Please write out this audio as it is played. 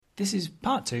This is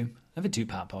part 2 of a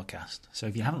 2-part podcast. So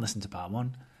if you haven't listened to part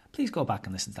 1, please go back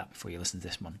and listen to that before you listen to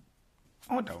this one.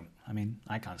 Or don't. I mean,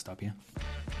 I can't stop you.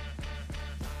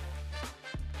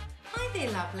 Hi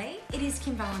there, lovely. It is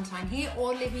Kim Valentine here,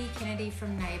 or Libby Kennedy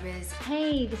from Neighbours.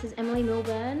 Hey, this is Emily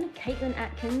Milburn, Caitlin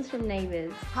Atkins from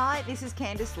Neighbours. Hi, this is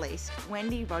Candice Lease,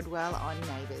 Wendy Rodwell on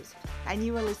Neighbours, and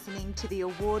you are listening to the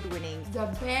award-winning, the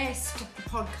best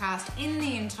podcast in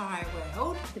the entire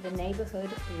world, to the Neighbourhood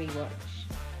Rewatch.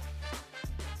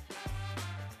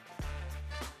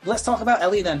 Let's talk about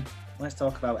Ellie then.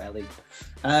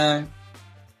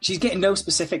 She's getting no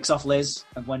specifics off Liz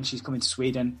of when she's coming to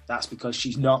Sweden. That's because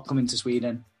she's not coming to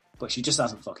Sweden, but she just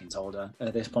hasn't fucking told her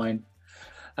at this point.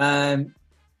 But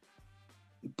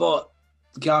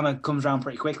Garma comes around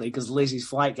pretty quickly because Liz's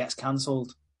flight gets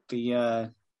cancelled.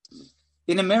 In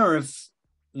a mirror of,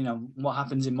 what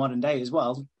happens in modern day as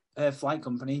well, her flight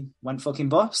company went fucking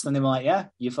bust, and they were like, yeah,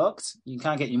 you're fucked. You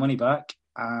can't get your money back,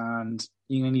 and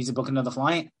you're going to need to book another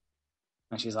flight.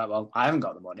 And she's like, well, I haven't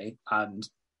got the money, and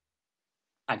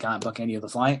I can't book any other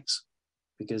flights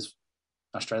because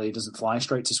Australia doesn't fly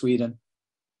straight to Sweden.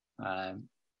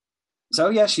 So,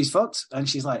 yeah, she's fucked. And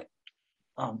she's like,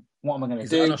 what am I going to do?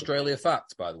 Is it an Australia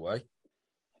fact, by the way?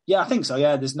 Yeah, I think so.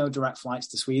 Yeah, there's no direct flights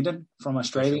to Sweden from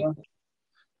Australia.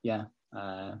 Yeah,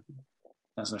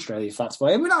 that's an Australia fact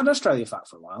for you. We're not an Australia fact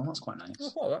for a while. That's quite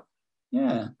nice. Oh,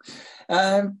 yeah.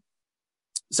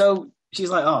 So she's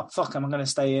like, oh, fuck, am I going to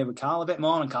stay here with Carl a bit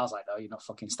more? And Carl's like, no, you're not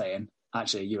fucking staying.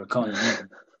 Actually, you're a cunt.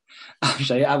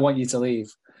 Actually, I want you to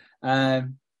leave. At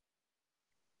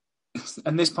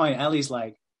this point, Ellie's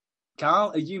like,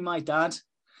 Carl, are you my dad?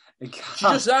 She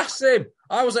just asked him.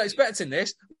 I wasn't expecting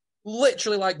this.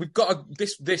 Literally, like, we've got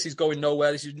this is going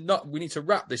nowhere. This is not. We need to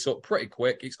wrap this up pretty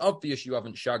quick. It's obvious you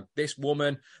haven't shagged this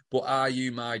woman, but are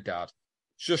you my dad?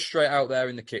 Just straight out there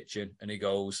in the kitchen, and he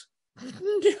goes,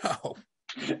 no.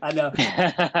 I know.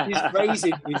 His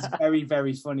phrasing is very,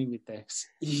 very funny with this.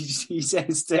 He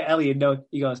says to Ellie,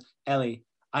 he goes, Ellie,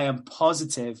 I am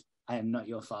positive I am not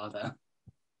your father.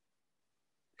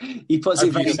 He puts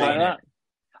it very like that.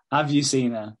 Have you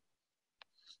seen her?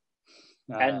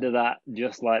 End of that,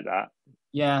 just like that.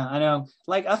 Yeah, I know.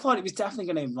 Like, I thought it was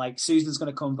definitely going to, like, Susan's going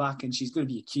to come back and she's going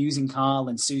to be accusing Carl,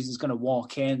 and Susan's going to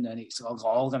walk in and it's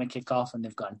all going to kick off, and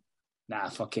they've gone, nah,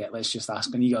 fuck it, let's just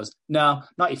ask. And he goes, no,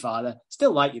 not your father.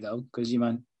 Still like you, though, because you're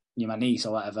my niece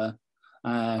or whatever.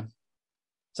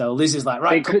 So Liz is like,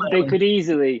 right.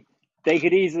 They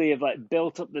could easily have, like,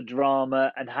 built up the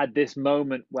drama and had this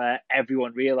moment where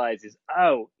everyone realizes,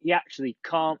 oh, he actually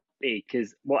can't be,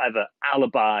 because whatever,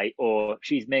 alibi, or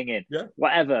she's minging,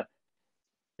 whatever.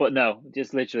 But no,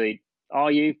 just literally,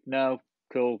 are you? No,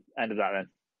 cool, end of that then.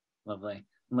 Lovely.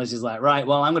 And Liz is like, right,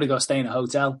 well, I'm going to go stay in a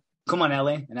hotel. Come on,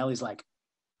 Ellie. And Ellie's like,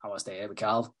 I want to stay here with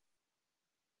Carl.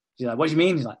 She's like, what do you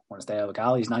mean? He's like, I want to stay here with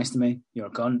Carl. He's nice to me. You're a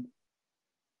cunt.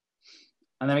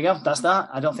 And there we go. That's that.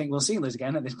 I don't think we'll see Liz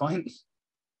again at this point.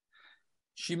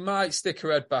 She might stick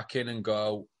her head back in and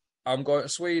go, I'm going to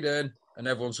Sweden. And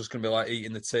everyone's just going to be like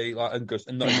eating the tea, like, and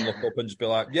not even look up and just be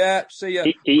like, yeah, see ya.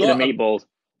 Eating the meatballs.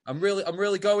 I'm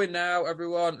really going now,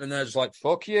 everyone. And they're just like,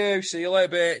 fuck you. See you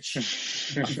later,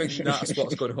 bitch. I think that's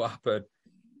what's going to happen.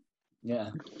 Yeah.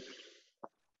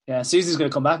 Yeah, Susan's going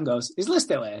to come back and goes, is Liz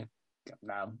still here?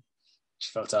 No.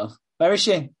 She fucked off. Where is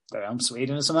she? I'm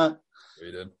Sweden or something.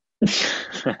 Sweden.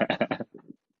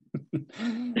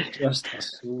 Just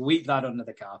sweep that under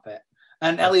the carpet.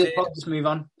 And Ellie will probably just move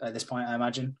on at this point, I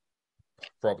imagine.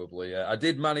 Probably, yeah. I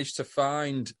did manage to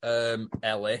find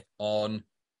Ellie on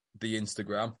the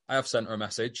Instagram. I have sent her a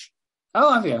message.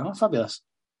 Oh, have you? Oh, fabulous.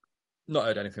 Not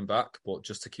heard anything back, but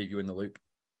just to keep you in the loop.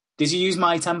 Did you use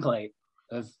my template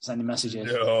of sending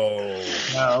messages?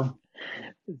 No.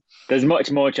 There's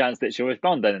much more chance that she'll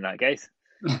respond then in that case.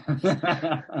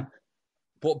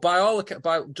 But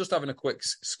by just having a quick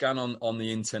scan on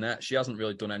the internet, she hasn't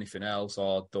really done anything else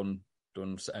or done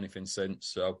anything since.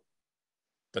 So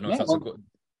don't know if that's a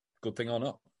good thing or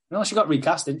not. No, she got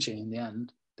recast, didn't she? In the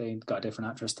end, they got a different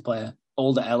actress to play her.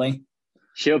 Older Ellie.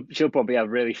 She'll probably have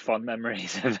really fond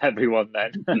memories of everyone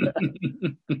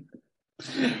then.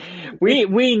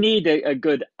 We need a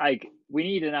good, like, we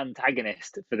need an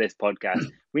antagonist for this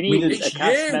podcast. We need a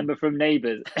cast member from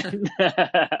Neighbours.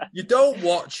 You don't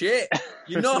watch it.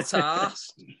 You're not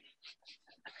asked.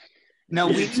 No,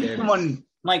 we need someone,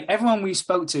 like, everyone we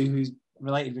spoke to who's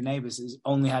related with Neighbours has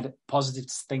only had positive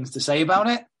things to say about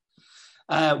it.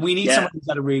 We need someone who's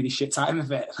had a really shit time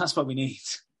of it. That's what we need.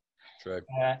 True.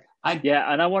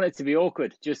 And I want it to be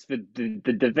awkward, just for the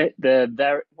what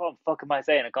the fuck am I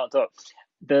saying? I can't talk.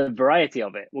 The variety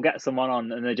of it. We'll get someone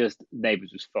on, and they're just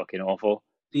Neighbours was fucking awful.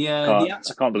 The I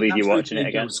answer, can't believe you're watching it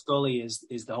again. Scully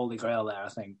is the holy grail there, I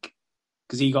think,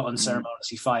 because he got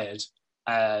unceremoniously fired.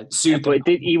 Sued them.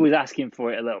 But he was asking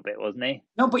for it a little bit, wasn't he?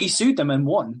 No, but he sued them and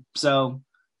won. So,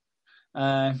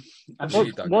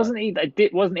 wasn't he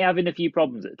having a few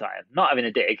problems at the time? Not having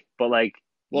a dig, but like,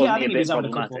 yeah, I wasn't think he he was having a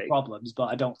problematic? couple of problems, but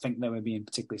I don't think they were being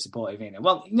particularly supportive in it.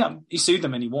 Well, he sued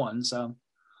them and he won. So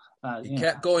he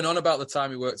kept going on about the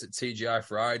time he worked at TGI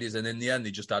Fridays, and in the end,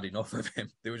 they just had enough of him.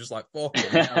 They were just like, "Fuck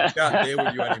him, we can't deal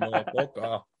with you anymore. Fuck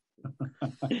off."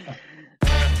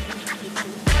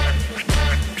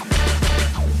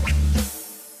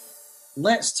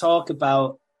 Let's talk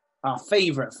about our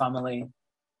favourite family,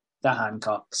 the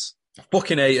Hancocks. I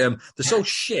fucking hate them. They're so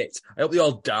shit. I hope they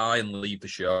all die and leave the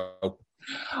show.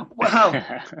 Well,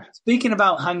 speaking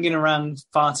about hanging around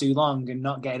far too long and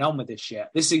not getting on with this shit,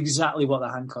 this is exactly what the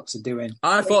Hancocks are doing.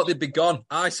 I thought they'd be gone.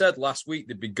 I said last week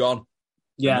they'd be gone.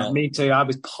 Yeah, me too. I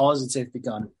was positive they'd be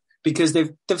gone because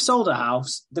they've sold a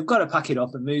house. They've got to pack it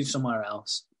up and move somewhere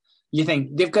else. You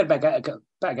think they've got to better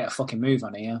get a fucking move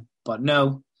on here, but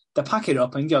no. They pack it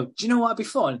up and go, do you know what'd be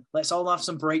fun? Let's all have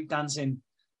some breakdancing.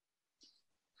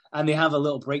 And they have a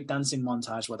little breakdancing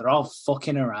montage where they're all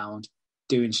fucking around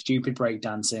doing stupid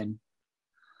breakdancing.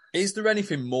 Is there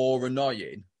anything more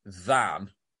annoying than,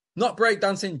 not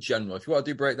breakdancing in general, if you want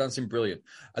to do breakdancing, brilliant.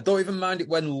 I don't even mind it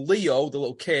when Leo, the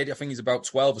little kid, I think he's about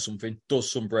 12 or something, does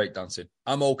some breakdancing.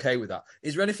 I'm okay with that.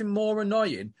 Is there anything more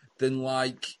annoying than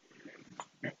like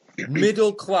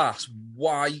middle class,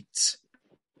 white,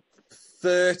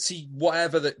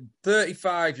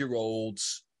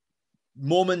 35-year-olds,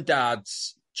 mum and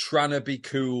dads trying to be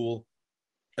cool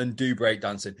and do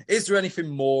breakdancing? Is there anything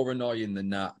more annoying than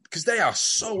that? Because they are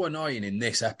so annoying in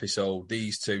this episode,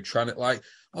 these two, trying to like,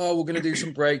 oh, we're going to do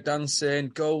some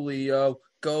breakdancing. Go, Leo.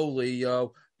 Go,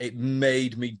 Leo. It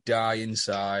made me die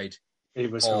inside.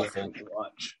 It was awful to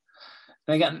watch.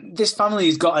 And again, this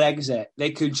family's got an exit.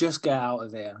 They could just get out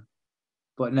of there.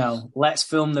 But no, let's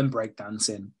film them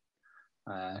breakdancing.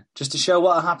 Just to show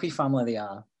what a happy family they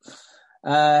are.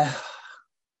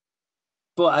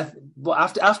 But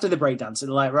after the breakdance, they're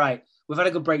like, right, we've had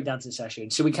a good breakdancing session.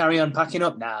 Should we carry on packing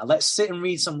up now? Let's sit and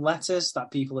read some letters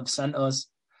that people have sent us.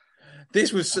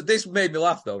 This made me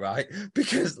laugh though, right?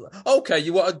 Because okay,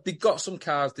 they've got some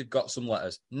cards, they've got some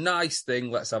letters. Nice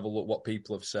thing. Let's have a look what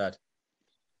people have said.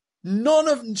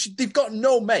 They've got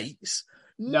no mates.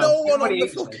 None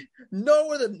of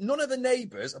the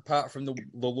neighbours, apart from the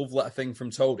love letter thing from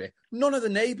Toadie, none of the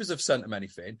neighbours have sent him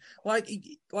anything. Like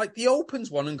he opens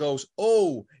one and goes,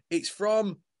 "Oh, it's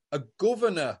from a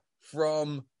governor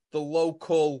from the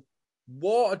local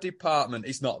water department."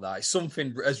 It's not that. It's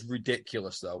something as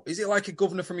ridiculous though. Is it like a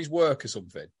governor from his work or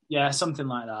something? Yeah, something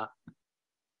like that.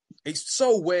 It's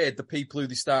so weird. The people who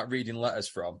they start reading letters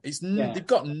from. They've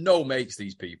got no mates.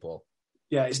 These people.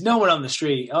 Yeah, it's no one on the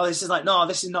street. Oh, this is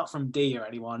not from Dee or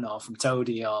anyone, or from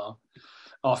Toadie, or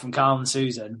from Carl and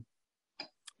Susan.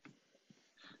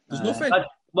 There's nothing.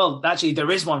 Well, actually,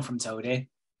 there is one from Toadie.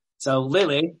 So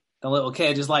Lily, the little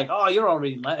kid, is like, "Oh, you're all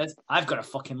reading letters. I've got a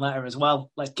fucking letter as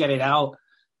well. Let's get it out.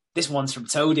 This one's from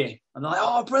Toadie." And they're like,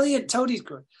 "Oh, brilliant. Toadie's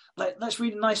good. Let's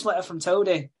read a nice letter from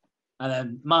Toadie." And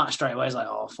then Mark straight away is like,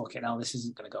 "Oh, fucking hell, this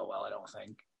isn't going to go well, I don't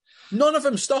think." None of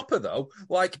them stop her though.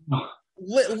 Like.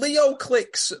 Leo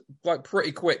clicks like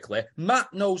pretty quickly.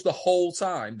 Matt knows the whole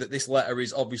time that this letter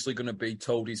is obviously going to be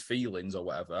Toadie's feelings or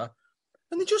whatever,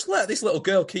 and they just let this little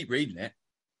girl keep reading it.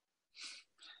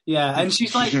 Yeah, and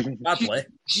she's like, badly.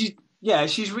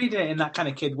 She's reading it in that kind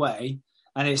of kid way,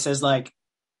 and it says like,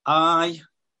 "I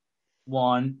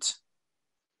want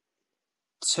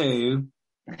to."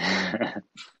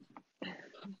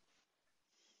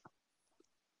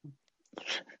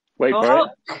 Wait for it.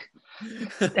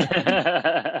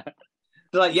 They're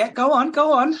like, yeah, go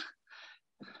on.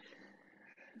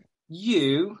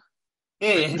 You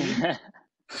in the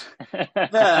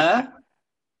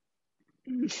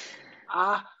and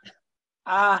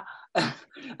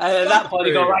at that point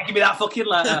they go, right, give me that fucking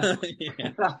letter.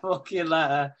 That fucking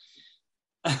letter.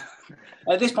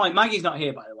 At this point, Maggie's not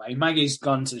here, by the way. Maggie's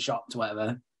gone to the shop to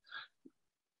whatever.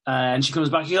 And she comes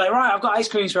back, she's like, right, I've got ice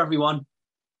creams for everyone.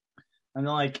 And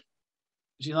they're like,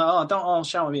 she's like, oh, don't all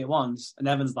shower me at once. And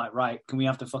Evan's like, right, can we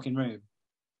have the fucking room?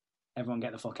 Everyone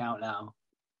get the fuck out now.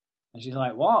 And she's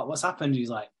like, what? What's happened?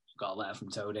 She's like, I've got a letter from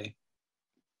Toadie.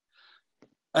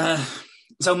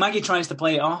 So Maggie tries to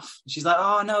play it off. She's like,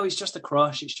 oh, no, it's just a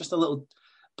crush. It's just a little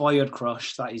boyhood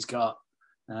crush that he's got.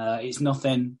 It's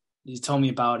nothing. He's told me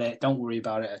about it. Don't worry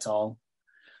about it at all.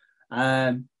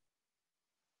 But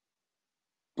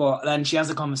then she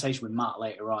has a conversation with Matt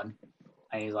later on.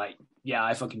 And he's like, yeah,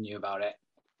 I fucking knew about it.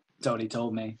 Toadie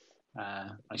told me.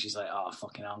 And she's like, oh,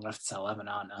 fucking hell, I'm going to have to tell Evan,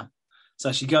 aren't I?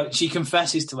 So she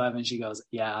confesses to Evan. She goes,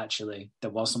 yeah, actually,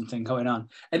 there was something going on.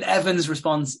 And Evan's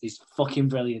response is fucking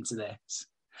brilliant to this.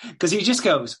 Because he just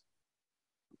goes,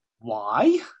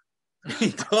 why?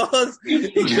 He does.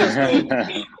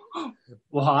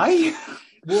 Why?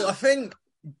 Well, I think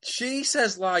she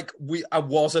says like I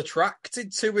was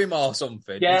attracted to him or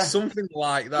something. Yeah. It's something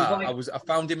like that. Like... I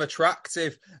found him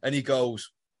attractive, and he goes,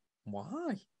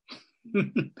 why?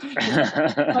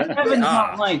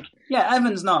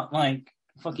 Evan's not like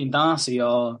fucking Darcy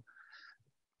or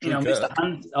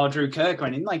Mr. or Drew Kirk or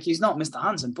anything. Like, he's not Mr.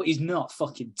 Handsome, but he's not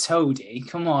fucking Toadie.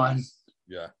 Come on.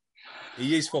 Yeah,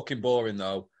 he is fucking boring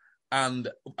though. And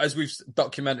as we've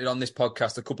documented on this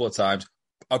podcast a couple of times,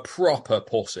 a proper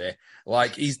pussy.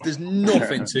 Like, there's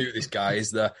nothing to this guy,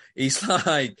 is there? He's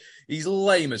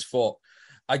lame as fuck.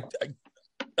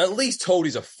 At least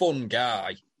Toadie's a fun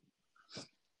guy.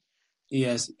 He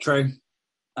is, true.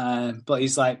 But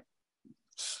he's like,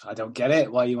 I don't get it.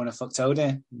 Why you want to fuck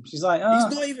Toadie? She's like, oh.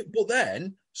 He's not even. But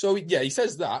then, so yeah, he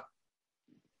says that,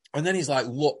 and then he's like,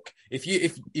 look, if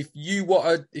you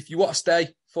want to stay,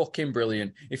 fucking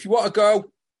brilliant. If you want to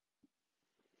go,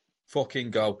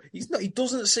 fucking go. He's not. He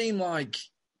doesn't seem like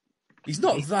he's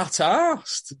not that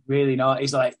arsed. Really not.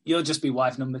 He's like, you'll just be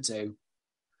wife number 2.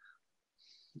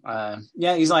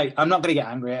 Yeah, he's like, I'm not going to get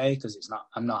angry at her because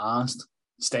I'm not arsed.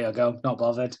 Stay or go, not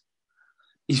bothered.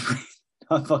 He's really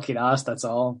not fucking arsed, that's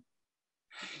all.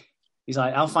 He's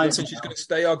like, I'll find someone. She's going to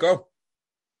stay or go?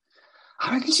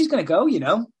 I reckon she's going to go, you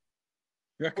know.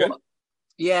 You reckon? But,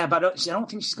 yeah, but I don't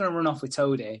think she's going to run off with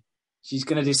Toadie. She's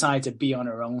going to decide to be on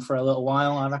her own for a little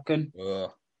while, I reckon.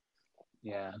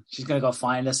 Yeah, she's going to go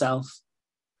find herself.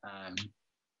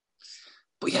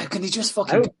 But yeah, can they just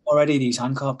fucking go already, these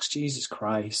Hancocks? Jesus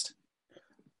Christ.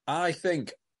 I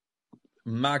think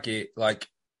Maggie, like,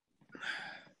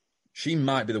 she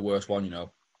might be the worst one, you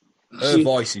know. Her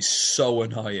voice is so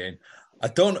annoying. I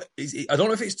don't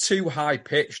know if it's too high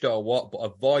pitched or what, but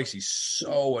her voice is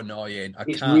so annoying.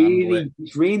 It's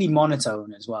really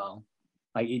monotone as well.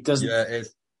 Like, it doesn't. Yeah, it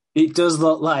is. It does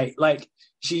look like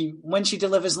when she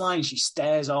delivers lines, she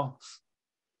stares off,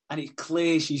 and it's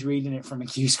clear she's reading it from a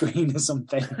cue screen or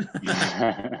something.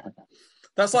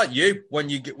 That's like you when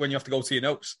you have to go to your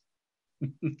notes.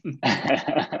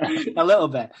 A little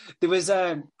bit. There was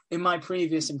in my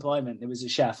previous employment, there was a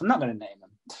chef. I'm not going to name him.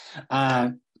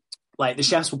 Like, the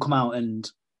chefs will come out and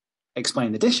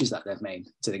explain the dishes that they've made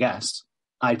to the guests.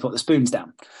 I'd put the spoons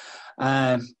down,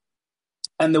 and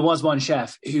there was one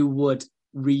chef who would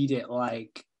read it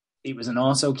like it was an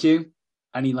auto cue,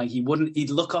 and he'd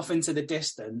look off into the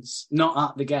distance,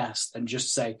 not at the guest, and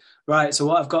just say, right, so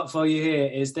what I've got for you here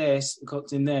is this,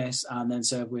 cooked in this, and then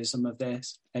served with some of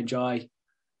this, enjoy,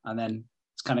 and then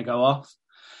just kind of go off.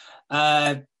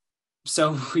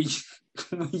 So we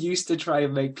used to try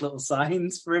and make little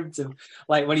signs for him to,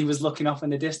 like, when he was looking off in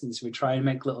the distance, we'd try and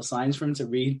make little signs for him to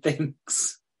read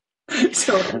things.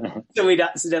 So we'd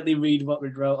accidentally read what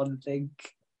we'd wrote on the thing.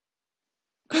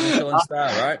 Michelin star,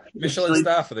 right? Michelin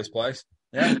star for this place.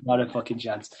 Yeah. Not a fucking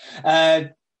chance. Well,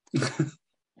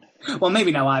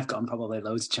 maybe now I've gotten probably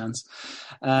loads of chance.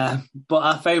 But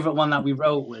our favourite one that we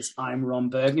wrote was, I'm Ron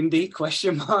Burgundy, ?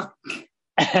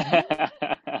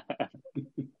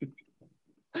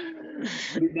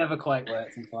 It never quite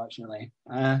worked, unfortunately.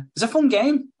 It's a fun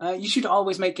game. You should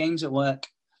always make games at work.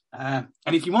 And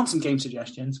if you want some game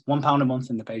suggestions, £1 a month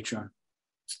in the Patreon.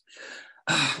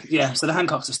 Yeah, so the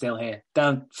Hancocks are still here.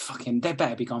 They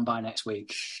better be gone by next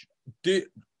week.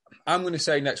 I'm going to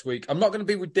say next week. I'm not going to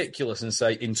be ridiculous and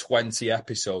say in 20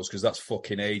 episodes, because that's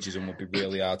fucking ages and would be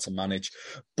really hard to manage.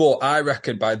 But I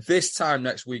reckon by this time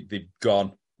next week, they've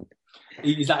gone.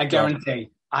 Is that a guarantee?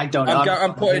 I don't know.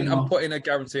 I'm putting a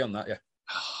guarantee on that, yeah.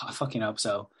 I fucking hope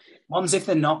so. What happens if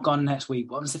they're not gone next week?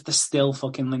 What happens if they're still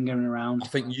fucking lingering around? I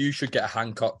think you should get a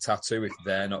Hancock tattoo if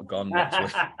they're not gone next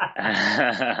week.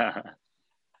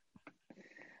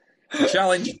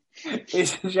 Challenge.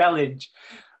 It's a challenge.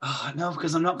 Oh, no,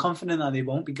 because I'm not confident that they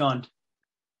won't be gone.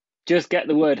 Just get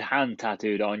the word hand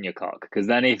tattooed on your cock, because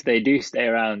then if they do stay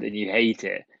around and you hate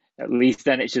it, at least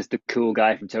then it's just the cool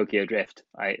guy from Tokyo Drift,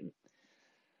 right?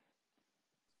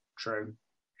 True.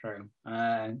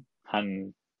 Hancock.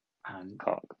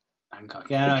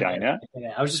 Yeah, Vagina.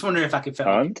 Yeah. I was just wondering if I could fit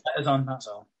letters on, that's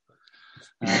all.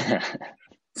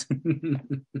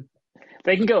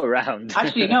 They can go around.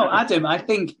 Actually, no, Adam, I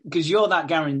think, because you're that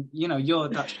Garen, you're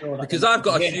that sure. Because I've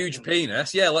got a huge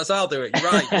penis. Yeah, I'll do it.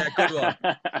 You're right. Yeah, good one.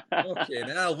 Fucking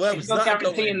hell, where was that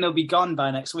guaranteeing they'll be gone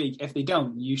by next week. If they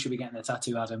don't, you should be getting a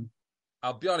tattoo, Adam.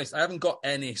 I'll be honest, I haven't got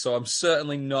any, so I'm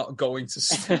certainly not going to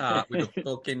start with a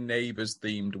fucking Neighbours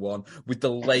themed one with the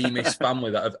lamest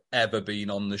family that have ever been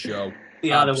on the show.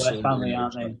 They are the worst family,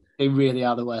 aren't they? They really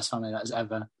are the worst family that's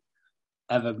ever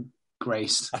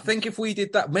graced. I think if we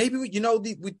did that, maybe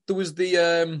there was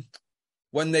the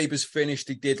when Neighbours finished,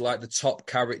 they did like the top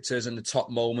characters and the top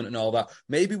moment and all that.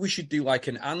 Maybe we should do like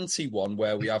an anti one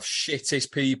where we have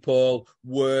shittest people,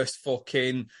 worst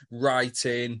fucking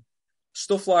writing,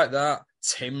 stuff like that.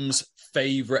 Tim's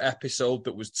favourite episode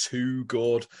that was too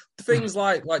good. Things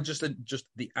like just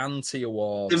the anti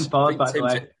awards. Tim's bored, by the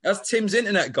way. Has Tim's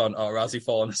internet gone, or has he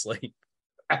fallen asleep?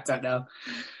 I don't know.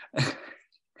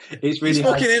 His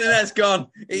fucking internet's gone.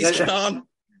 He's gone.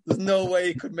 There's no way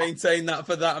he could maintain that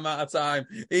for that amount of time.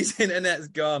 His internet's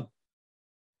gone.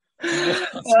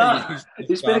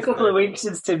 It's been a couple of weeks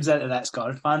since Tim's internet's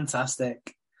gone.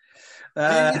 Fantastic.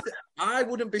 I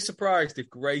wouldn't be surprised if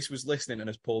Grace was listening and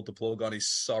has pulled the plug on his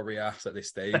sorry ass at this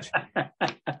stage.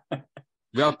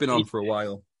 We have been on for a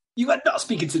while. You are not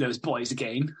speaking to those boys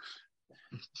again.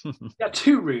 You're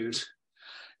too rude.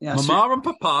 Yeah, Mama and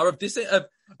Papa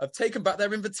have taken back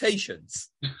their invitations.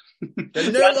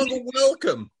 They're no longer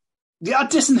welcome. They are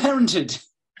disinherited.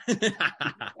 Should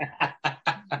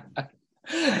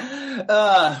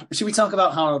we talk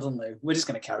about Harold and Lou? We're just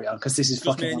going to carry on because this is just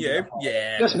fucking me and you.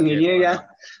 Yeah, just me and you. Yeah,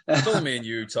 it's only me and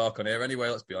you talk on here anyway.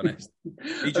 Let's be honest.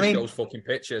 He just shows fucking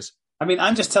pictures. I mean,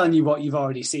 I'm just telling you what you've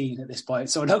already seen at this point,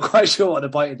 so I'm not quite sure what the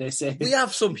point of this is.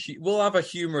 We'll have a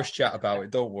humorous chat about it.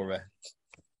 Don't worry.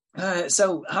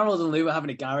 So Harold and Lou are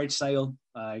having a garage sale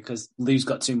because Lou's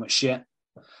got too much shit.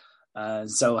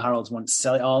 So Harold wants to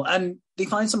sell it all, and they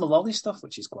find some of Lolly's stuff,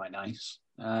 which is quite nice.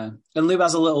 And Lou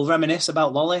has a little reminisce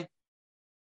about Lolly.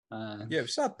 Yeah, it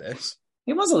was sad. This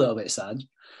it was a little bit sad.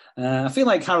 I feel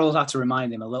like Harold had to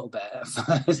remind him a little bit at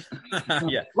first.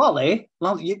 Yeah, Lolly,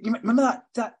 you remember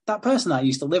that person that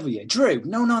used to live with you, Drew?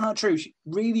 No, not Drew.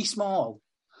 Really small.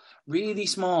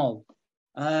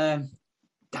 Darren?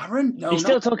 No, he's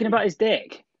still talking about his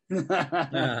dick.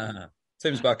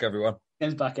 Tim's back, everyone.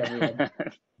 Tim's back, everyone.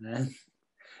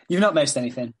 You've not missed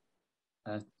anything.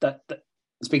 That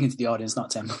speaking to the audience,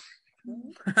 not Tim.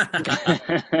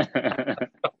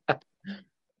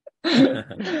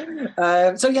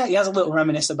 So yeah, he has a little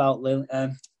reminisce about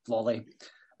Lolly.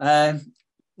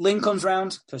 Lynn comes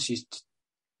round because she's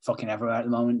fucking everywhere at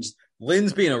the moment.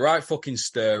 Lynn's been a right fucking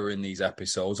stirrer in these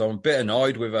episodes. I'm a bit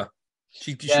annoyed with her.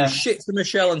 She shits to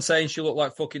Michelle and saying she looked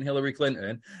like fucking Hillary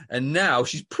Clinton, and now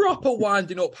she's proper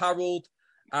winding up Harold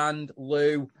and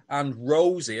Lou and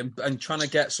Rosie and trying to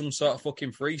get some sort of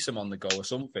fucking threesome on the go or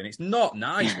something. It's not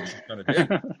nice what she's trying to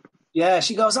do. Yeah,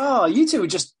 she goes, "Oh, you two are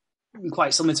just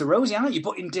quite similar to Rosie, aren't you?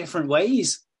 But in different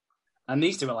ways." And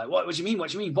these two are like, "What do you mean? What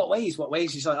do you mean? What ways? What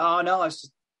ways?" She's like, "Oh no,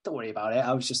 don't worry about it.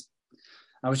 I was just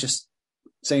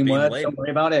saying words. Don't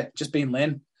worry about it. Just being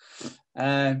Lynn."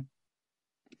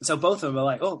 So both of them are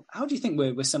like, "Oh, how do you think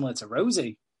we're similar to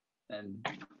Rosie?" And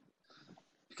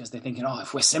because they're thinking, "Oh,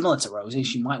 if we're similar to Rosie,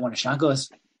 she might want to shag us."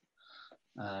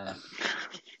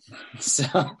 So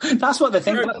that's what they're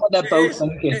thinking. That's what they're both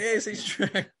thinking. It is. It's true.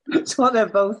 That's what they're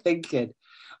both thinking.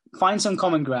 Find some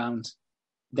common ground,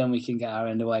 then we can get our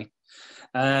end away.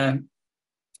 But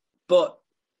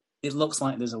it looks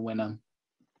like there's a winner.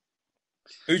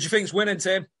 Who do you think's winning,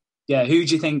 Tim? Yeah, who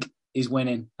do you think is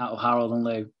winning out of Harold and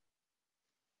Lou?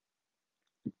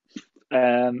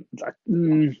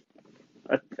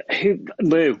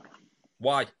 Lou.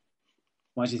 Why?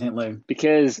 Why do you think Lou?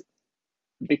 Because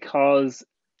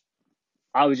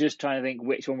I was just trying to think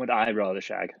which one would I rather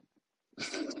shag.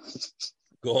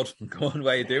 Good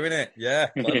way of doing it. Yeah.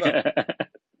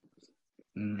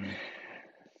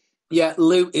 Yeah,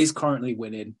 Lou is currently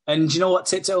winning. And do you know what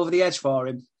tipped it over the edge for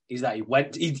him? Is that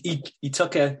he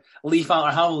took a leaf out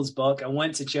of Harold's book and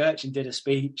went to church and did a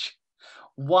speech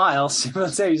while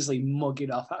simultaneously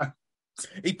mugging off Harold.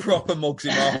 He proper mugs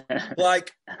him off.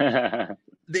 Like,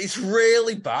 it's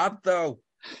really bad, though.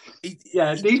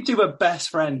 These two are best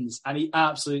friends, and he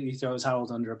absolutely throws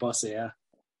Harold under a bus here.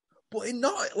 But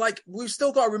not like we've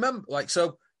still got to remember, like,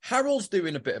 so Harold's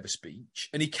doing a bit of a speech,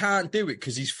 and he can't do it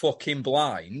because he's fucking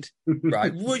blind,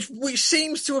 right? which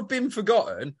seems to have been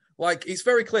forgotten. Like, it's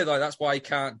very clear, like, that's why he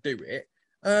can't do it.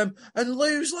 And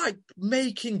Lou's like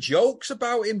making jokes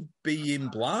about him being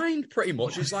blind, pretty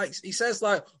much. It's like he says,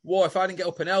 like, "Whoa, if I didn't get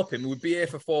up and help him, we'd be here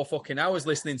for 4 fucking hours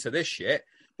listening to this shit."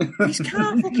 He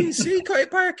can't fucking see, got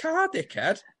hit by a car,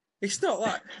 dickhead. It's not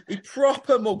like he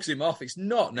proper mugs him off. It's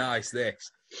not nice,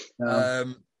 this.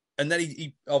 No. And then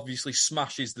he obviously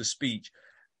smashes the speech.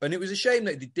 And it was a shame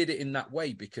that they did it in that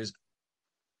way because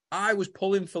I was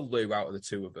pulling for Lou out of the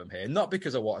two of them here, not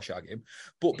because I want to shag him,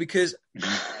 but because,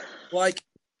 like,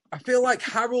 I feel like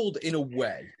Harold, in a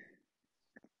way,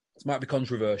 this might be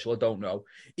controversial, I don't know,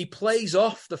 he plays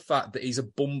off the fact that he's a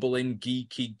bumbling,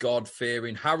 geeky,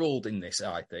 God-fearing Harold in this,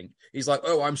 I think. He's like,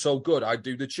 oh, I'm so good, I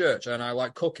do the church, and I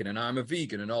like cooking, and I'm a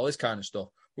vegan, and all this kind of stuff.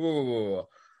 Whoa.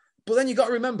 But then you got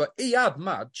to remember, he had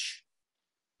Madge,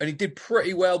 and he did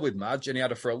pretty well with Madge, and he had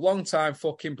her for a long time,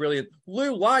 fucking brilliant.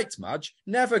 Lou liked Madge,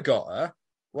 never got her.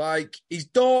 Like, his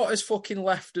daughter's fucking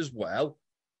left as well.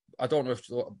 I don't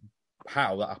know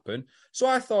how that happened. So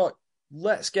I thought,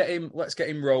 let's get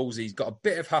him Rosie. He's got a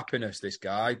bit of happiness, this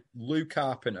guy. Lou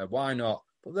Carpenter, why not?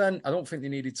 But then I don't think they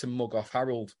needed to mug off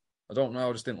Harold. I don't know,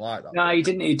 I just didn't like that. No, he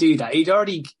didn't need to do that. He'd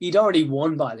already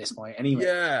won by this point anyway.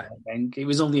 Yeah. I think it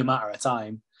was only a matter of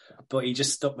time. But he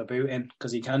just stuck the boot in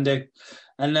because he can do.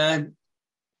 And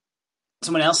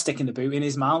someone else sticking the boot in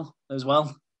is Mal as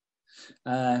well.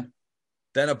 Then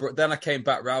I came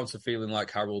back round to feeling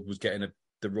like Harold was getting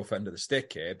the rough end of the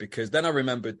stick here, because then I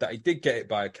remembered that he did get hit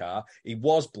by a car. He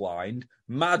was blind.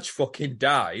 Madge fucking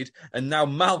died. And now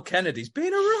Mal Kennedy's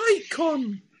being a right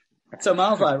cunt. So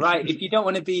Mal's like, right, if you don't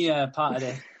want to be part of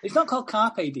it, it's not called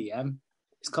Carpe Diem.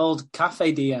 It's called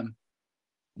Cafe Diem.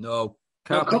 No.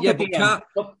 Cup of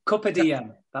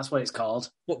Diem. That's what it's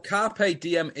called. But Carpe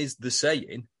Diem is the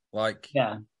saying. Like,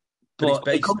 yeah. But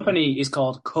the company is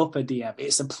called Cup of Diem.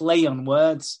 It's a play on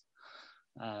words.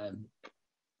 A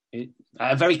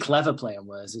very clever play on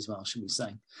words as well, should we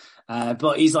say.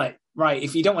 But he's like, right,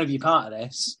 if you don't want to be part of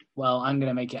this, well, I'm going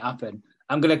to make it happen.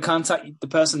 I'm going to contact the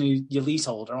person who's your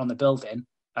leaseholder on the building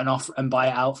and buy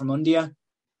it out from under you.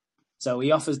 So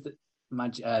he offers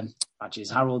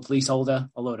Madge's Harold leaseholder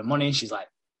a load of money. She's like,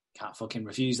 can't fucking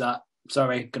refuse that.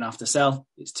 Sorry, gonna have to sell.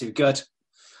 It's too good.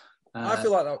 I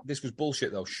feel like this was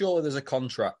bullshit, though. Surely there's a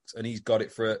contract and he's got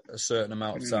it for a certain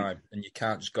amount of time, and you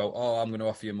can't just go, oh, I'm going to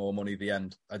offer you more money at the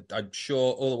end. I'm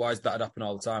sure otherwise that'd happen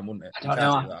all the time, wouldn't it? I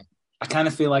don't know. I kind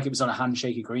of feel like it was on a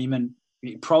handshake agreement.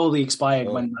 It probably expired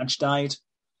when Madge died.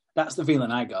 That's the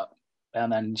feeling I got.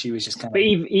 And then she was just kind of... But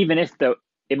even if, though,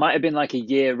 it might have been like a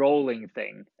year rolling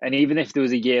thing, and even if there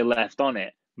was a year left on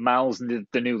it, Mal's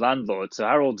the new landlord, so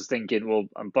Harold's thinking, well,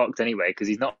 I'm fucked anyway, because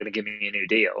he's not going to give me a new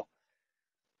deal.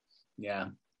 Yeah.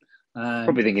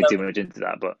 Probably thinking too much into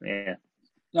that, but yeah.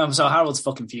 No, so Harold's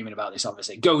fucking fuming about this,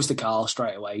 obviously. Goes to Carl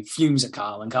straight away, fumes at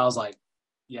Carl, and Carl's like,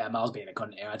 yeah, Mal's being a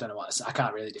cunt here. I don't know what to say. I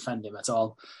can't really defend him at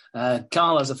all.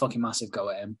 Carl has a fucking massive go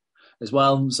at him as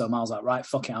well, so Mal's like, right,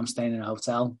 fuck it, I'm staying in a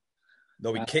hotel.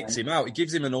 No, he kicks him out. He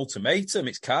gives him an ultimatum.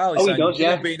 It's Carl. He's saying, he does,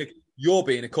 yeah. You're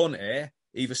being a cunt here.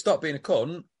 Either stop being a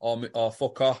cunt or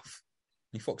fuck off.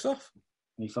 He fucks off.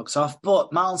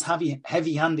 But Mal's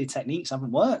heavy-handed techniques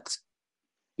haven't worked,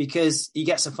 because he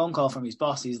gets a phone call from his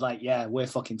boss. He's like, yeah, we're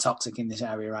fucking toxic in this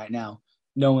area right now.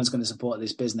 No one's going to support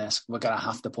this business. We're going to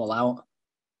have to pull out.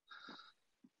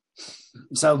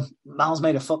 So Mal's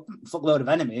made a fuckload of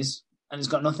enemies and has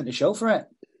got nothing to show for it.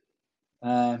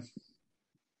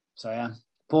 So yeah,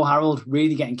 poor Harold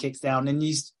really getting kicked down, and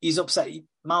he's upset.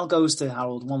 Mal goes to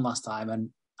Harold one last time,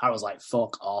 and Harold's like,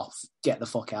 fuck off, get the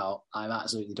fuck out. I'm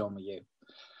absolutely done with you.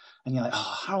 And you're like,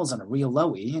 oh, Harold's on a real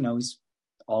lowy. You know, he's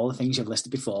all the things you've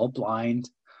listed before: blind,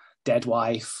 dead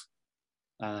wife,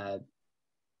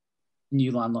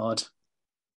 new landlord,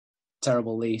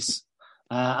 terrible lease.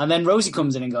 And then Rosie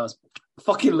comes in and goes,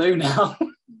 fucking Lou now.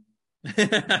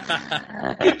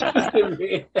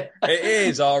 It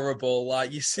is horrible.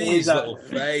 Like, you see his little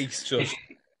face just...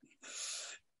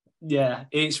 Yeah,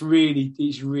 it's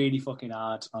really fucking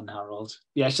hard on Harold.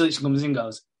 Yeah, she literally comes in and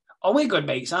goes, oh, we're good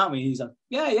mates, aren't we? He's like,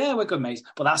 yeah, we're good mates.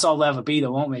 But that's all they'll ever be,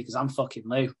 though, won't we? Because I'm fucking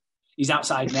Lou. He's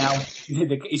outside now.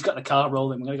 He's got the car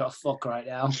rolling. We're going to go fuck right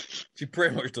now. She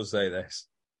pretty much does say this.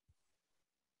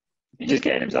 He's just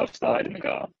getting himself started in the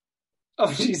car.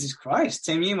 Oh, Jesus Christ.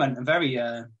 Tim, you went a very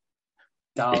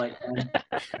Dalek.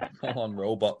 Come on,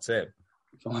 Robot Tim.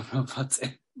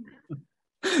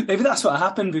 Maybe that's what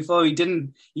happened before he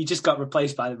didn't. He just got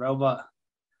replaced by the robot.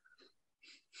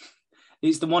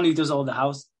 It's the one who does all the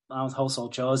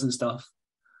household chores and stuff.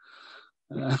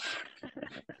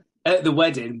 At the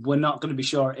wedding, we're not going to be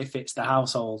sure if it's the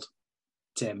household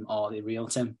Tim or the real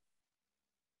Tim.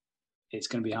 It's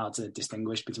going to be hard to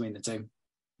distinguish between the two.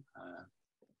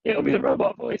 It'll be the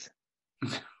robot voice.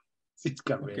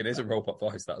 It is a robot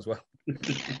voice, that as well.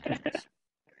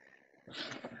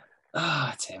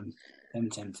 Tim. I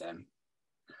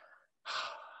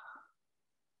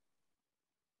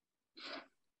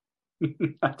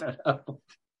don't know.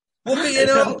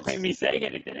 Don't make me say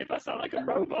anything if I sound like a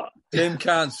robot. Tim,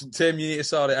 you need to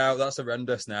sort it out. That's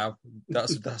horrendous now.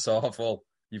 That's awful.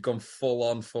 You've gone full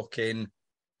on fucking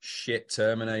Shit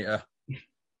Terminator.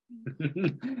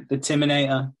 The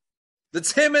Timinator. The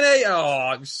Timinator!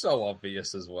 Oh, it was so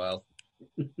obvious as well.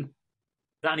 Is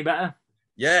that any better?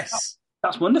 Yes.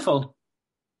 That's wonderful.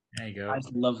 There you go.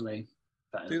 That's lovely.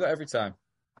 Do that every time.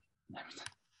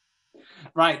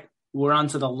 Right, we're on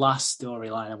to the last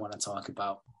storyline I want to talk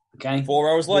about. Okay? 4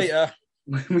 hours later.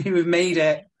 We've made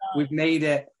it. We've made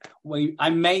it.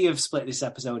 I may have split this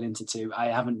episode into 2. I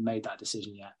haven't made that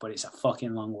decision yet, but it's a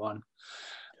fucking long one.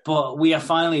 But we are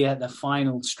finally at the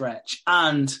final stretch,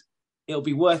 and it'll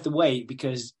be worth the wait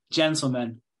because,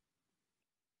 gentlemen,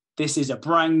 this is a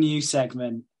brand new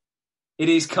segment. It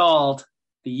is called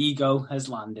The Ego Has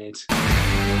Landed.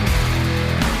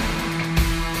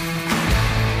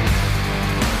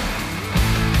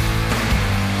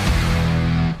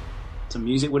 Some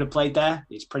music would have played there.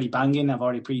 It's pretty banging. I've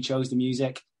already pre-chose the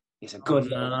music. It's a good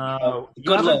little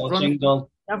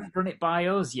jingle. You haven't run it by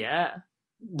us yet.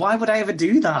 Why would I ever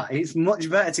do that? It's much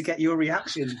better to get your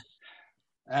reaction.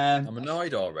 I'm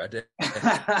annoyed already.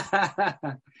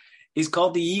 It's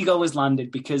called The Ego Has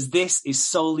Landed because this is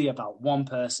solely about one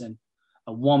person,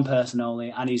 and one person only,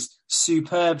 and his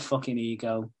superb fucking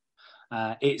ego.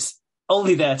 It's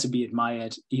only there to be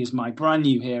admired. He is my brand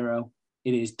new hero.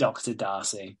 It is Dr.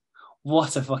 Darcy.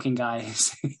 What a fucking guy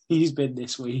he's been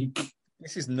this week.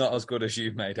 This is not as good as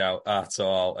you've made out at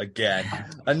all. Again,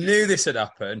 I knew this had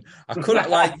happened. I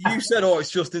couldn't, like, you said, oh, it's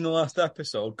just in the last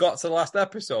episode. Got to the last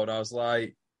episode, I was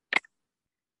like,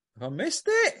 have I missed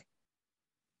it?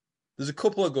 There's a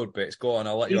couple of good bits. Go on,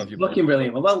 I'll let you have your looking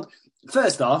brilliant. Well,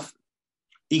 first off,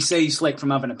 he saves Slick from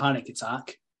having a panic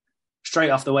attack. Straight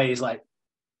off the way, he's like,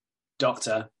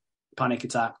 Doctor, panic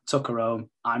attack, took her home.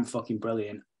 I'm fucking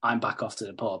brilliant. I'm back off to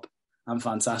the pub. I'm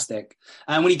fantastic.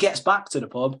 And when he gets back to the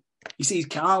pub, he sees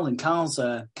Carl, and Carl's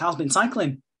been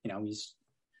cycling. You know, he's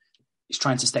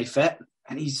trying to stay fit,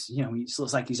 and he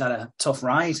looks like he's had a tough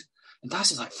ride. And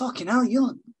Darcy's like, "Fucking hell,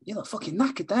 you look fucking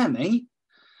knackered there, mate."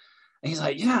 And he's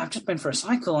like, "Yeah, I've just been for a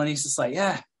cycle." And he's just like,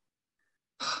 "Yeah,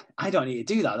 I don't need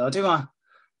to do that though, do I?"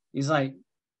 He's like,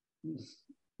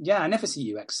 "Yeah, I never see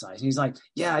you exercise." And he's like,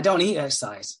 "Yeah, I don't eat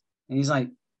exercise." And he's like,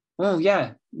 "Well,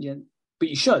 yeah, but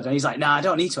you should." And he's like, "Nah, I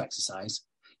don't need to exercise,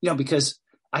 because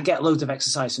I get loads of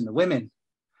exercise from the women."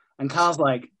 And Carl's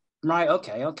like, "Right,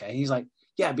 okay." He's like,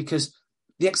 "Yeah, because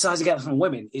the exercise I get from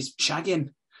women is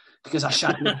shagging, because I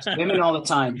shag women all the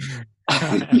time."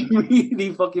 He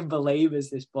really fucking belabors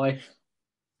this boy.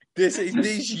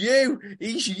 He's you,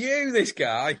 this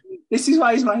guy. This is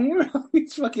why he's my hero.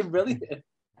 He's fucking brilliant.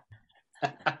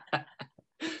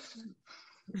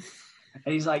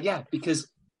 And he's like, "Yeah, because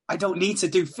I don't need to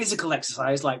do physical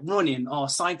exercise like running or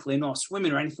cycling or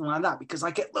swimming or anything like that, because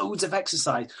I get loads of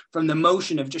exercise from the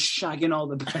motion of just shagging all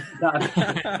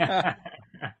the."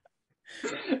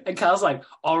 And Carl's like,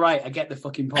 "All right, I get the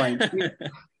fucking point."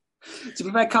 To be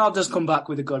fair, Carl does come back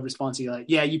with a good response. He's like,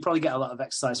 "Yeah, you probably get a lot of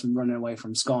exercise from running away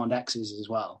from scorned exes as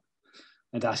well."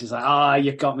 And Darcy's like,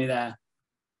 "You got me there.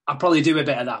 I'll probably do a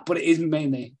bit of that, but it is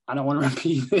mainly, I don't want to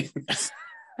repeat this."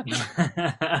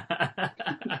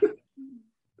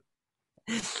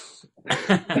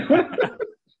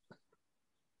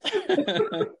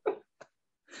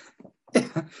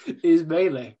 Is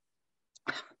mainly.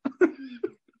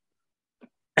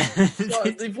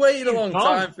 They've waited a long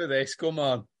time for this. Come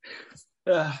on.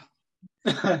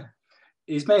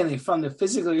 He's mainly from the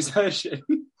physical exertion.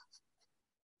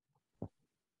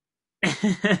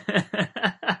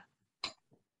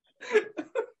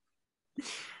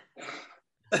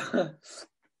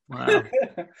 Wow.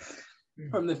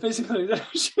 From the physical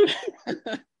exertion.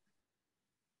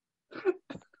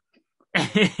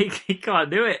 He can't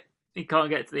do it. He can't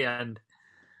get to the end.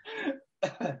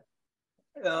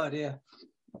 Oh dear.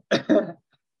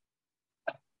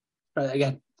 Right,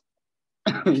 again.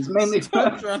 It's mainly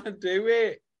Stop trying to do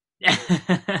it.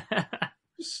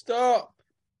 Stop.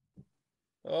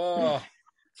 Oh.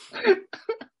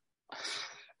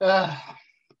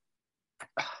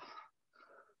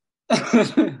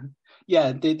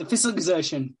 Yeah, the physical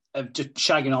exertion of just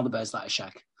shagging all the birds that I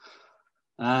shag.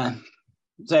 And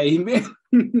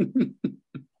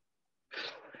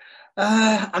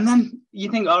then you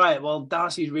think, all right, well,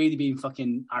 Darcy's really been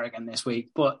fucking arrogant this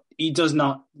week, but he does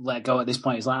not let go at this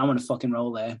point. He's like, "I want to fucking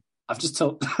roll there. I've just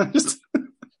told." That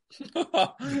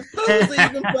wasn't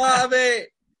even part of it.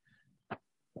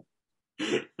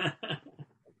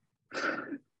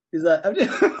 He's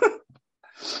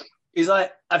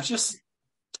like, I've just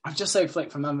saved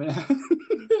Flick from having.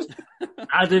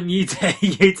 Adam, you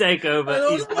take over. I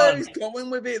don't know where he's going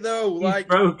with it though. He's like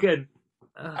broken.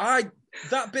 I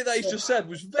That bit that he's just said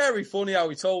was very funny how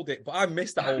he told it, but I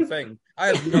missed that whole thing. I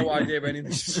had no idea any of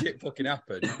this shit fucking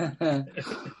happened.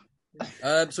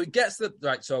 So he gets the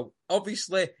right. So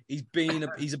obviously he's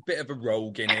a bit of a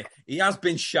rogue in it. He has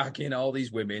been shagging all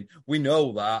these women. We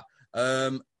know that.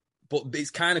 But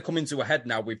it's kind of coming to a head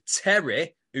now with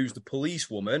Terry, who's the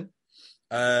policewoman,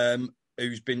 who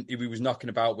was knocking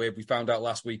about with. We found out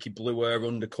last week he blew her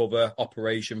undercover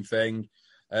operation thing.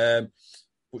 But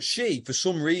she, for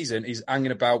some reason, is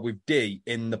hanging about with Dee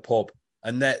in the pub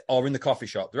or in the coffee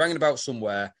shop. They're hanging about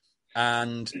somewhere.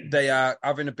 And they are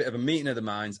having a bit of a meeting of the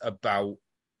minds about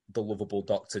the lovable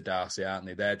Dr. Darcy, aren't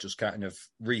they? They're just kind of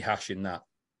rehashing that.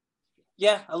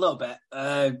 Yeah, a little bit.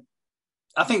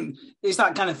 I think it's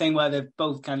that kind of thing where they're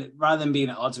both kind of, rather than being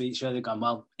at odds with each other, they've gone,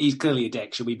 well, he's clearly a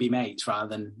dick. Should we be mates rather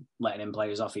than letting him play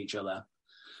us off each other?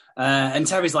 And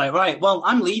Terry's like, right, well,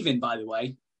 I'm leaving, by the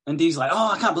way. And Dee's like,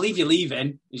 oh, I can't believe you're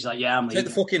leaving. He's like, yeah, I'm leaving.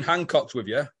 Take the fucking Hancocks with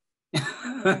you.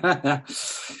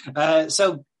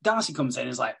 So Darcy comes in and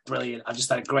is like, brilliant. I've just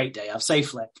had a great day. I've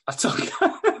safe flick. I've took.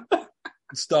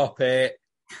 Stop it.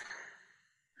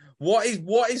 What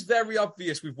is very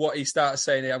obvious with what he starts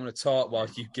saying here, I'm going to talk while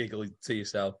you giggle to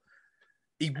yourself.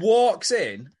 He walks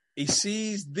in, he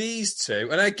sees these two,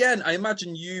 and again, I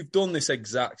imagine you've done this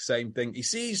exact same thing. He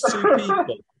sees two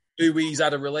people who he's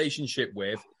had a relationship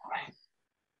with,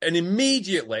 and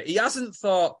immediately, he hasn't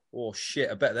thought, oh shit,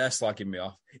 I bet they're slagging me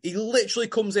off. He literally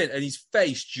comes in and his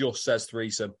face just says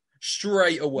threesome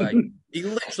straight away. He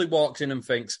literally walks in and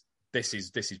thinks, this is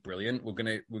brilliant. We're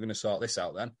gonna sort this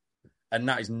out then. And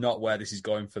that is not where this is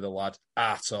going for the lad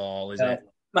at all, is it?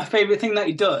 My favourite thing that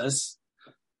he does,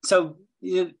 so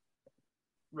you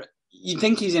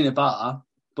think he's in a bar,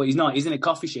 but he's not. He's in a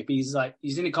coffee shop. He's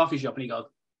in a coffee shop and he goes,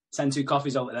 send 2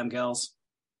 coffees over to them girls.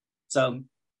 So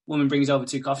woman brings over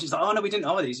 2 coffees. He's like, oh no, we didn't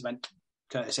order these. He went,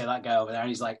 courtesy of that guy over there. And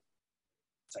he's like,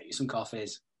 take you some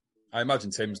coffees. I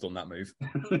imagine Tim's done that move.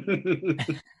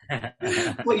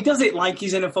 Well, he does it like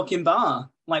he's in a fucking bar.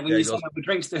 Like when you send over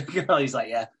drinks to a girl, he's like,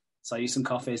 yeah, so you some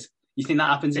coffees. You think that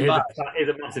happens in bars? Here's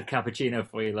a massive cappuccino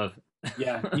for you, love.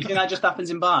 Yeah. You think that just happens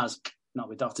in bars? Not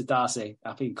with Dr. Darcy.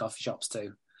 Happy in coffee shops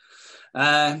too.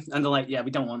 And they're like, yeah,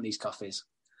 we don't want these coffees.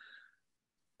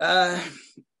 But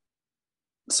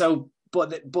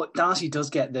Darcy does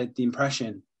get the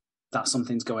impression that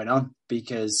something's going on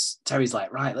because Terry's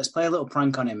like, right, let's play a little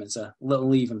prank on him. It's a little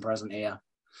leaving present here.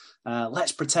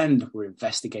 Let's pretend we're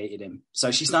investigating him. So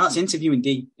she starts interviewing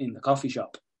Dee in the coffee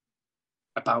shop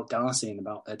about Darcy and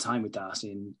about her time with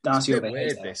Darcy. And Darcy it's a bit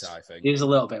weird, this, I think. It is a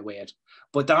little bit weird.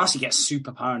 But Darcy gets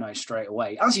super paranoid straight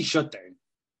away, as he should do,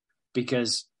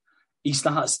 because he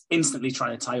starts instantly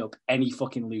trying to tie up any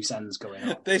fucking loose ends going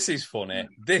on. This is funny.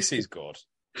 This is good.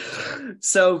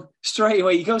 So straight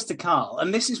away he goes to Carl,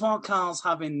 and this is while Carl's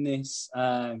having this.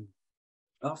 I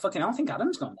think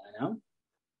Adam's gone there now.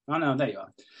 Oh no, there you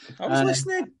are. I was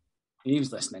listening. He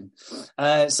was listening.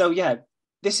 So yeah,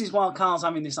 this is while Carl's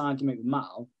having this argument with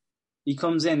Mal. He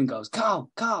comes in and goes,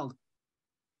 Carl,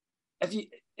 have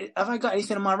I got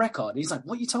anything on my record? He's like,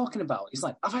 what are you talking about? He's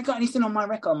like, have I got anything on my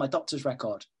record, on my doctor's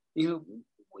record? He's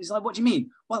like, what do you mean?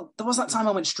 Well, there was that time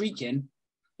I went streaking.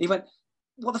 He went,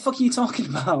 what the fuck are you talking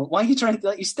about? Why are you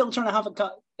you're still trying to have an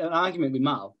argument with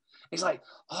Mal? He's like,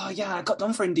 oh yeah, I got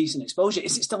done for indecent exposure.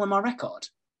 Is it still on my record?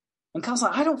 And Carl's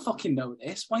like, I don't fucking know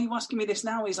this. Why are you asking me this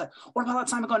now? He's like, what about that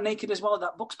time I got naked as well at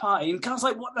that Bucks party? And Carl's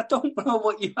like, what? I don't know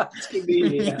what you're asking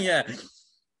me. Yeah.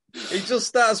 He just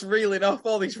starts reeling off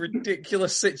all these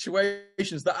ridiculous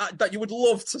situations that you would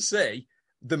love to see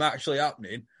them actually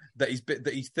happening. That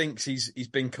he thinks he's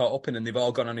been caught up in, and they've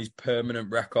all gone on his permanent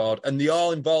record, and they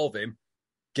all involve him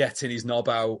getting his knob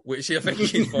out, which I think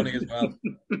is funny as well.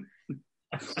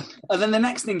 And then the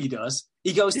next thing he does,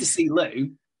 he goes to see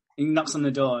Lou. He knocks on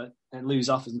the door, and Lou's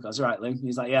off and goes, all right, Lou.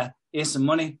 He's like, yeah, here's some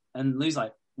money. And Lou's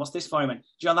like, what's this for? He went, do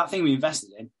you know that thing we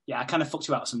invested in? Yeah, I kind of fucked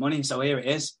you out of some money, so here it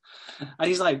is. And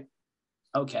he's like,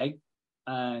 okay,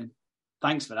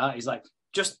 thanks for that. He's like,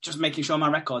 just making sure my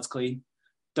record's clean.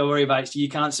 Don't worry about it. You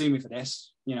can't sue me for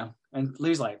this, you know. And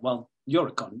Lou's like, well, you're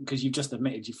a cunt because you've just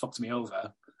admitted you fucked me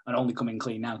over and only coming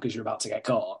clean now because you're about to get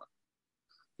caught.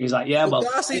 He's like, yeah, well...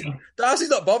 Darcy's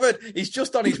not bothered. He's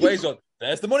just on his way. He's going,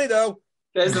 there's the money, though.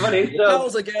 There's the money.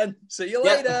 Calls again. See you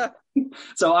later.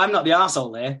 So I'm not the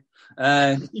arsehole there.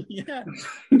 Yeah.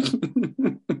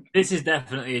 This is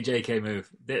definitely a JK move.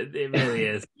 It really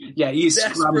is. Yeah, he's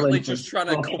desperately just trying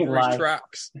to cover his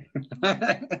tracks.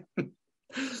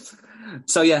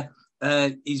 So yeah,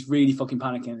 he's really fucking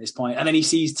panicking at this point. And then he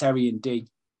sees Terry and Dee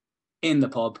in the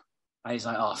pub. And he's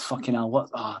like, oh, fucking hell, what?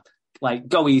 Oh, like,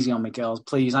 go easy on me, girls,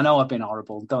 please. I know I've been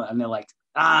horrible. And they're like,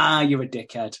 you're a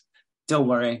dickhead. Don't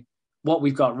worry. what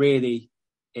we've got really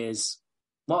is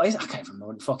what is I can't even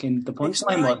remember fucking the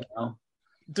punchline was now.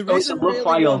 There isn't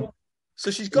really one.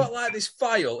 So she's got like this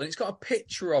file, and it's got a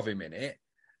picture of him in it,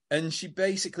 and she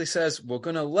basically says, "We're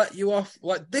gonna let you off."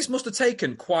 Like this must have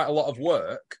taken quite a lot of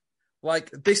work.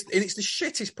 Like this, and it's the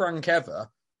shittest prank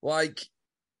ever. Like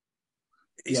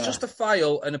it's just a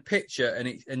file and a picture,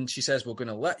 and she says, "We're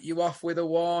gonna let you off with a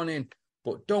warning,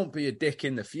 but don't be a dick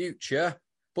in the future."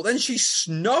 But then she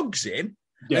snogs him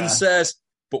and says,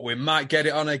 "But we might get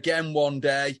it on again one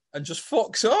day," and just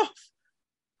fucks off.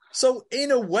 So in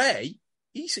a way,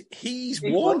 he's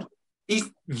won.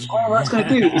 All that's going to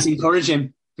do is encourage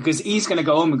him, because he's going to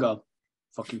go home and go,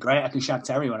 "Fucking great! I can shag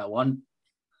Terry when I want."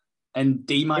 And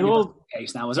D might be the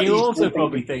case now. He'll also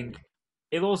probably think.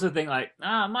 He'll also think like,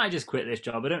 I might just quit this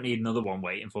job. I don't need another one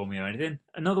waiting for me or anything.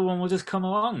 Another one will just come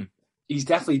along. He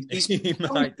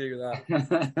might do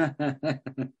that.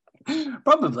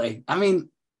 Probably. I mean,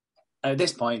 at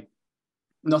this point,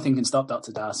 nothing can stop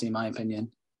Dr. Darcy, in my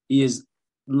opinion. He is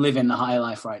living the high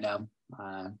life right now.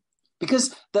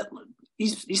 Because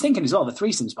he's thinking as well, the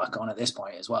threesome's back on at this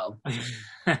point as well.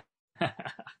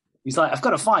 He's like, I've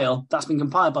got a file that's been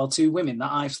compiled by 2 women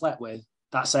that I've slept with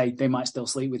that say they might still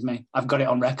sleep with me. I've got it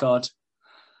on record.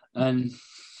 And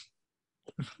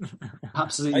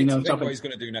absolutely no topic. What he's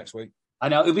going to do next week. I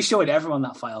know, he'll be showing everyone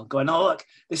that file, going, "Oh, look,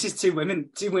 this is 2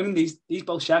 women. 2 women, these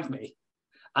both shagged me."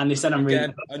 And they said I'm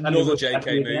again, reading. Another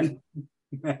JK move.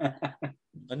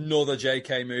 Another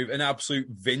JK move. An absolute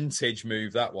vintage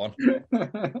move, that one.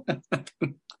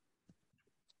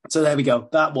 So there we go.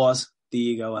 That was The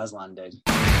Ego Has Landed.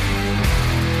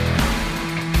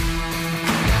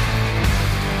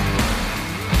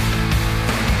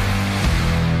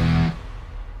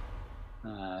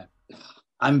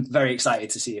 I'm very excited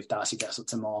to see if Darcy gets up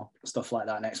to more stuff like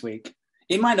that next week.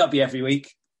 It might not be every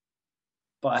week,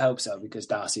 but I hope so, because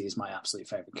Darcy is my absolute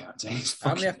favourite character.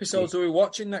 How many episodes are we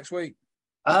watching next week?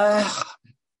 20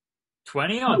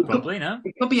 odd, probably, no?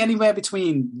 It could be anywhere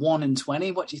between 1 and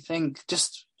 20. What do you think?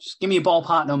 Just give me a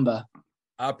ballpark number.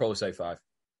 I'd probably say 5.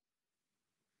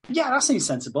 Yeah, that seems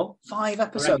sensible. 5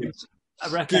 episodes. I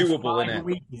reckon doable, 5 a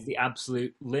week is the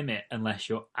absolute limit, unless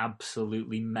you're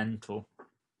absolutely mental.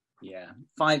 Yeah,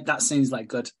 5. That seems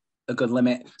like a good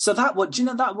limit. So that would, do you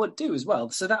know that would do as well?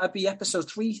 So that would be episode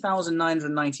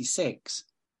 3,996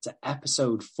 to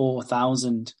episode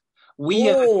 4,000. We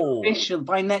have officially,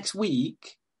 by next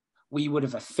week, we would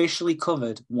have officially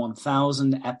covered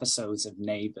 1,000 episodes of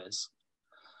Neighbours.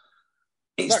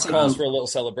 That calls for a little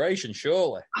celebration,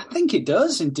 surely. I think it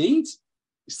does, indeed.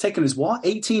 It's taken us,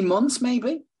 18 months,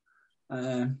 maybe?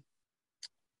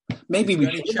 Maybe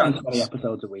we should have 20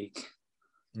 episodes a week.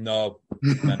 No.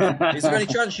 Is there any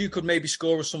chance you could maybe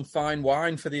score us some fine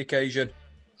wine for the occasion?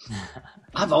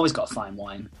 I've always got fine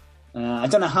wine. I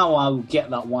don't know how I'll get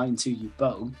that wine to you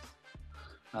both.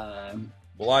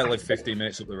 Well, I live 15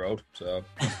 minutes up the road, so...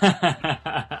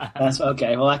 That's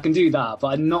okay. Well, I can do that, but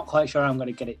I'm not quite sure I'm going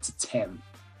to get it to Tim.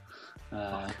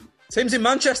 Tim's in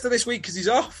Manchester this week because he's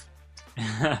off.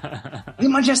 He's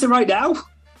in Manchester right now?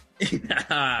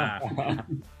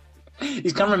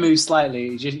 His camera moves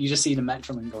slightly. You just see the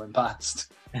Metroman going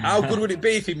past. How good would it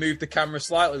be if he moved the camera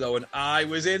slightly, though, and I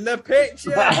was in the picture?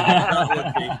 That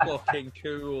would be fucking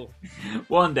cool.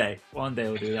 One day we'll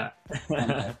do that.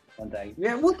 One day.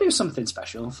 Yeah, we'll do something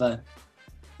special for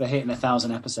hitting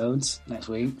 1,000 episodes next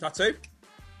week. Tattoo?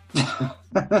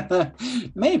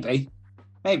 Maybe.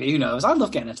 Who knows? I'd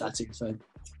love getting a tattoo. So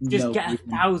just get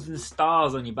 1,000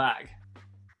 stars on your back.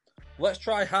 Let's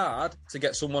try hard to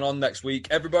get someone on next week.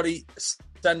 Everybody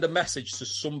send a message to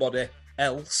somebody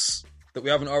else that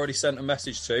we haven't already sent a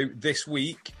message to this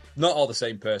week. Not all the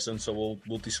same person, so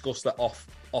we'll discuss that off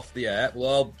the air. We'll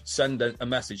all send a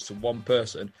message to one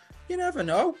person. You never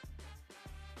know.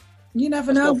 Let's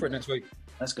go for it next week.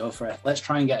 Let's go for it. Let's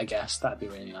try and get a guest. That'd be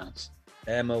really nice.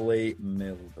 Emily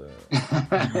Milburn.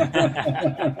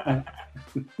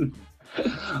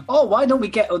 Oh, why don't we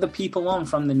get other people on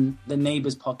from the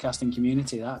Neighbours podcasting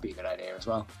community? That'd be a good idea as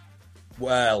well.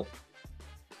 Well,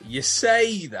 you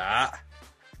say that.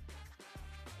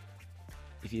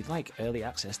 If you'd like early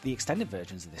access to the extended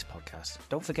versions of this podcast,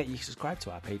 don't forget you can subscribe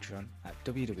to our Patreon at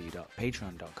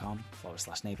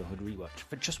www.patreon.com/neighbourhoodrewatch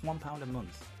for just £1 a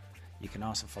month. You can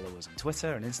also follow us on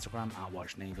Twitter and Instagram at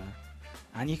WatchNeighbour.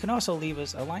 And you can also leave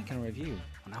us a like and a review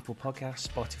on Apple Podcasts,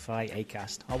 Spotify,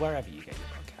 Acast, or wherever you get your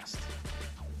podcasts.